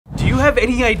have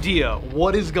any idea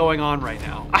what is going on right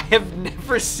now. I have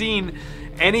never seen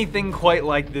anything quite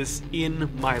like this in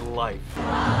my life.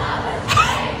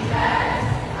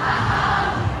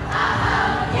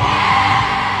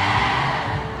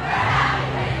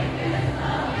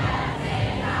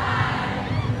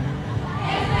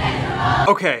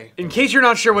 Okay, in case you're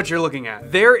not sure what you're looking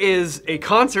at, there is a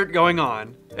concert going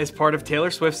on as part of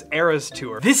Taylor Swift's Eras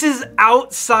tour. This is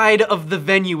outside of the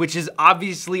venue, which is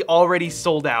obviously already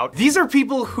sold out. These are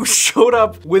people who showed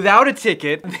up without a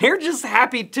ticket. They're just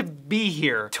happy to be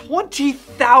here.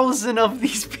 20,000 of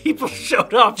these people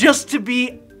showed up just to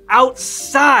be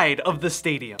outside of the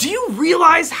stadium. Do you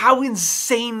realize how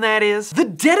insane that is? The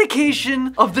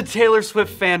dedication of the Taylor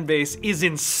Swift fan base is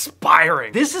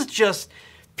inspiring. This is just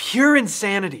pure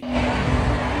insanity.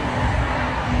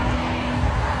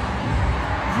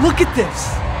 Look at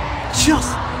this. Just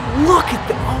look at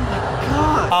that. Oh my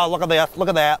God. Oh, look at that. Look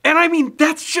at that. And I mean,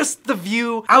 that's just the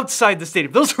view outside the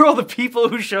stadium. Those are all the people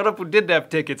who showed up who didn't have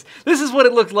tickets. This is what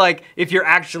it looked like if you're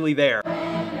actually there.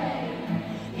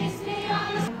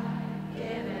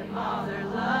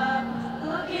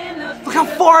 Look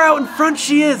how far out in front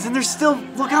she is, and there's still,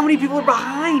 look how many people are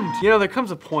behind. You know, there comes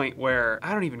a point where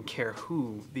I don't even care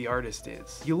who the artist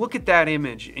is. You look at that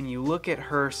image and you look at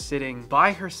her sitting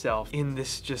by herself in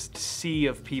this just sea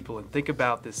of people and think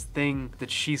about this thing that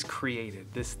she's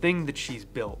created, this thing that she's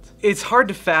built. It's hard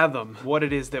to fathom what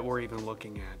it is that we're even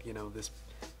looking at, you know, this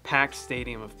packed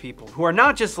stadium of people who are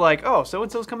not just like, oh,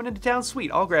 so-and-so's coming into town,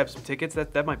 sweet, I'll grab some tickets,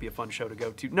 that might be a fun show to go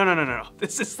to. No.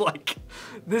 This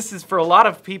is for a lot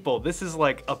of people, this is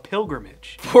like a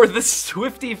pilgrimage. For the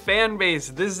Swiftie fan base,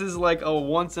 this is like a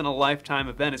once-in-a-lifetime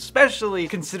event, especially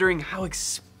considering how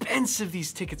expensive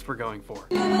these tickets were going for.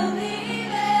 I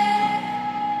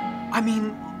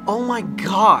mean, oh my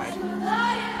God.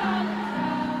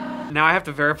 Now I have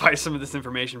to verify some of this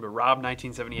information, but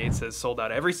Rob1978 says sold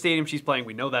out every stadium she's playing.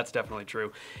 We know that's definitely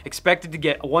true. Expected to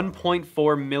get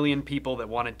 1.4 million people that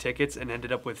wanted tickets and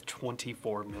ended up with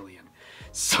 24 million.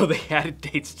 So they added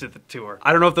dates to the tour.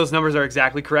 I don't know if those numbers are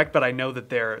exactly correct, but I know that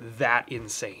they're that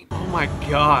insane. Oh my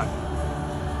God.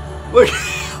 Look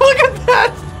at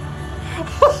that.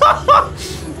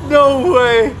 No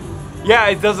way. Yeah,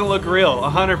 it doesn't look real,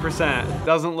 100%. It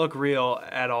doesn't look real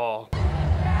at all.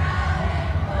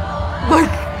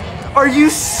 Like, are you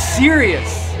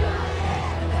serious?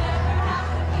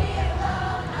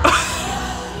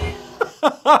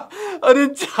 An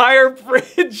entire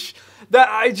bridge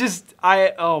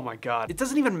that oh my God. It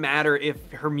doesn't even matter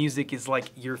if her music is like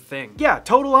your thing. Yeah,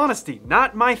 total honesty,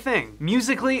 not my thing.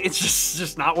 Musically, it's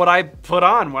just not what I put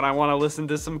on when I want to listen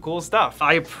to some cool stuff.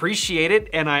 I appreciate it,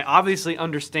 and I obviously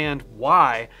understand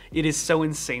why it is so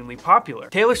insanely popular.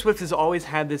 Taylor Swift has always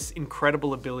had this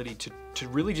incredible ability to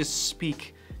really just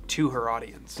speak to her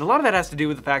audience. And a lot of that has to do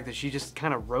with the fact that she just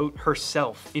kind of wrote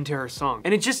herself into her song.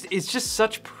 And it's just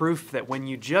such proof that when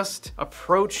you just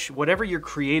approach whatever your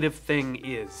creative thing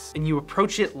is, and you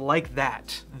approach it like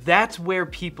that, that's where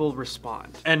people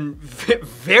respond. And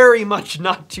very much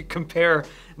not to compare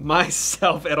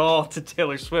myself at all to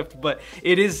Taylor Swift, but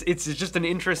it's just an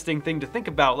interesting thing to think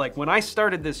about. Like, when I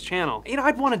started this channel, you know,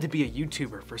 I'd wanted to be a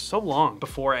YouTuber for so long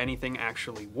before anything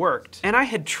actually worked. And I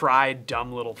had tried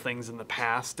dumb little things in the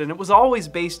past, and it was always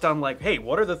based on like, hey,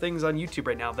 what are the things on YouTube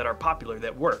right now that are popular,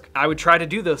 that work? I would try to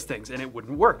do those things and it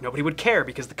wouldn't work. Nobody would care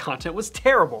because the content was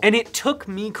terrible. And it took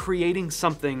me creating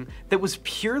something that was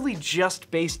purely just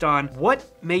based on what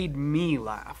made me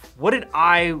laugh. What did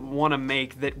I want to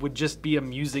make that would just be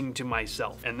amusing to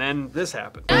myself? And then this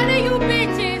happened.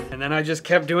 And then I just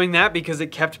kept doing that because it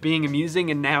kept being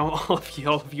amusing, and now all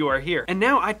of you are here. And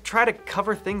now I try to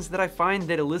cover things that I find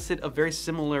that elicit a very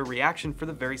similar reaction for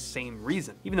the very same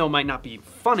reason. Even though it might not be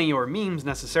funny or memes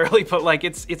necessarily, but like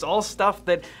it's all stuff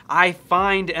that I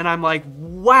find and I'm like,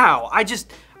 wow, I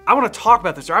want to talk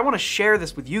about this, or I want to share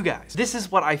this with you guys. This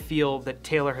is what I feel that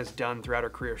Taylor has done throughout her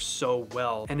career so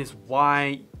well, and is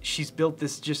why she's built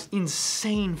this just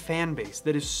insane fan base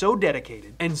that is so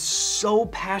dedicated and so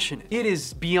passionate. It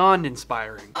is beyond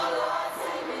inspiring.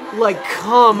 Like,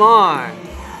 come on.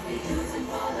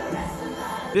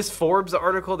 This Forbes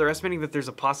article, they're estimating that there's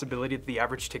a possibility that the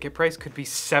average ticket price could be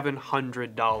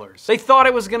 $700. They thought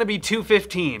it was gonna be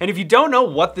 $215. And if you don't know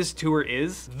what this tour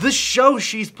is, the show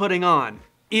she's putting on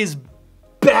is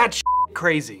batshit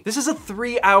crazy. This is a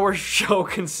 3-hour show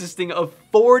consisting of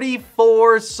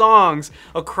 44 songs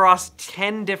across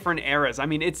 10 different eras. I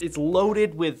mean, it's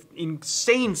loaded with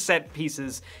insane set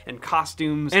pieces and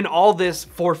costumes and all this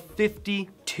for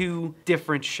 52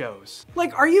 different shows.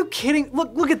 Like, are you kidding?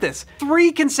 Look at this.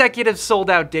 3 consecutive sold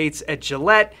out dates at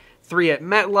Gillette, 3 at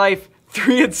MetLife,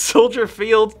 3 at Soldier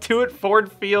Field, 2 at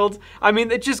Ford Field. I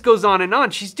mean, it just goes on and on.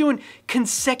 She's doing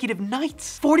consecutive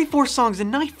nights. 44 songs a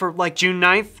night for like June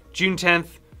 9th, June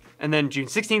 10th, and then June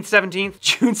 16th, 17th,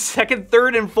 June 2nd,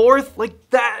 3rd, and 4th. Like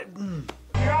that.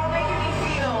 You're all making me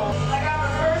feel like I'm the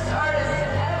first artist to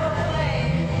ever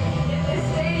play in this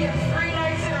stadium 3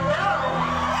 nights in a row.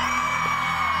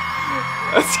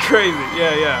 That's crazy.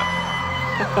 Yeah.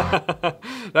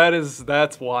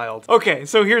 That's wild. Okay,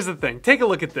 so here's the thing. Take a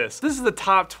look at this. This is the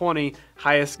top 20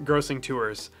 highest grossing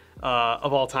tours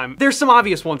of all time. There's some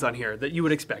obvious ones on here that you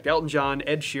would expect. Elton John,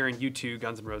 Ed Sheeran, U2,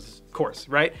 Guns N' Roses, of course,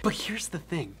 right? But here's the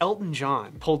thing. Elton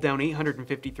John pulled down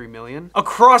 $853 million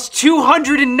across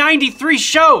 293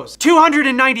 shows.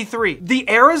 293. The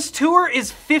Eras Tour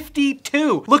is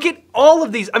 52. Look at all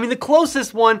of these. I mean, the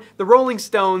closest one, the Rolling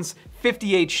Stones,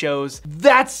 58 shows.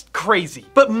 That's crazy.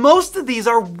 But most of these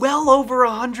are well over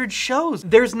 100 shows.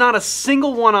 There's not a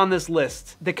single one on this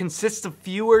list that consists of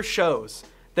fewer shows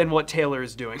than what Taylor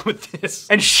is doing with this.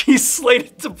 And she's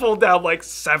slated to pull down like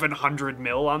 700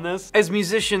 mil on this. As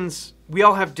musicians, we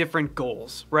all have different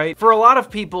goals, right? For a lot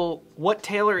of people, what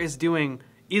Taylor is doing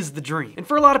is the dream. And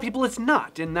for a lot of people, it's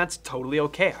not, and that's totally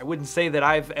okay. I wouldn't say that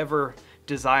I've ever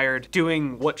desired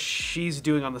doing what she's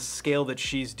doing on the scale that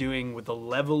she's doing with the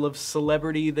level of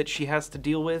celebrity that she has to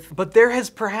deal with. But there has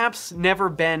perhaps never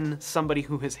been somebody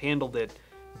who has handled it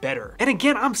better. And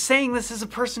again, I'm saying this as a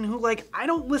person who, like, I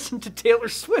don't listen to Taylor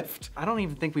Swift. I don't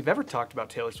even think we've ever talked about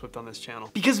Taylor Swift on this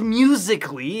channel. Because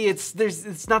musically, it's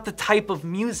not the type of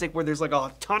music where there's like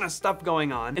a ton of stuff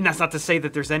going on. And that's not to say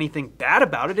that there's anything bad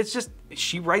about it. It's just,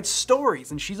 she writes stories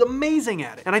and she's amazing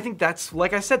at it. And I think that's,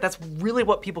 like I said, that's really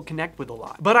what people connect with a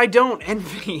lot. But I don't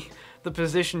envy the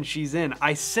position she's in.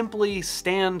 I simply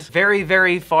stand very,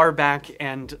 very far back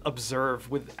and observe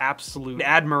with absolute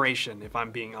admiration, if I'm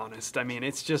being honest. I mean,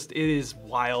 it is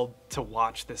wild to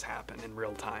watch this happen in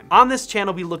real time. On this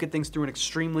channel, we look at things through an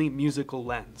extremely musical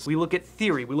lens. We look at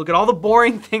theory, we look at all the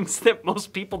boring things that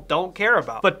most people don't care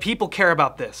about. But people care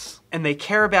about this, and they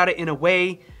care about it in a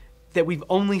way that we've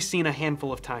only seen a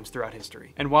handful of times throughout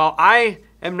history. And while I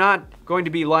am not going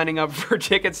to be lining up for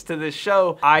tickets to this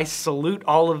show, I salute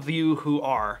all of you who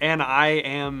are, and I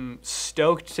am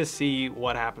stoked to see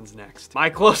what happens next. My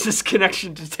closest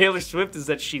connection to Taylor Swift is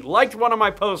that she liked one of my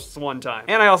posts one time,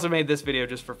 and I also made this video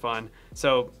just for fun.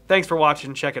 So thanks for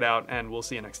watching, check it out, and we'll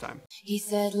see you next time. He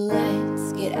said,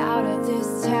 let's get out of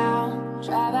this town,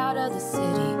 drive out of the city,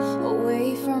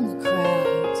 away from the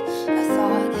crowds. I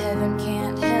thought heaven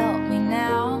can't help me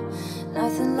now,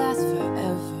 nothing lasts forever.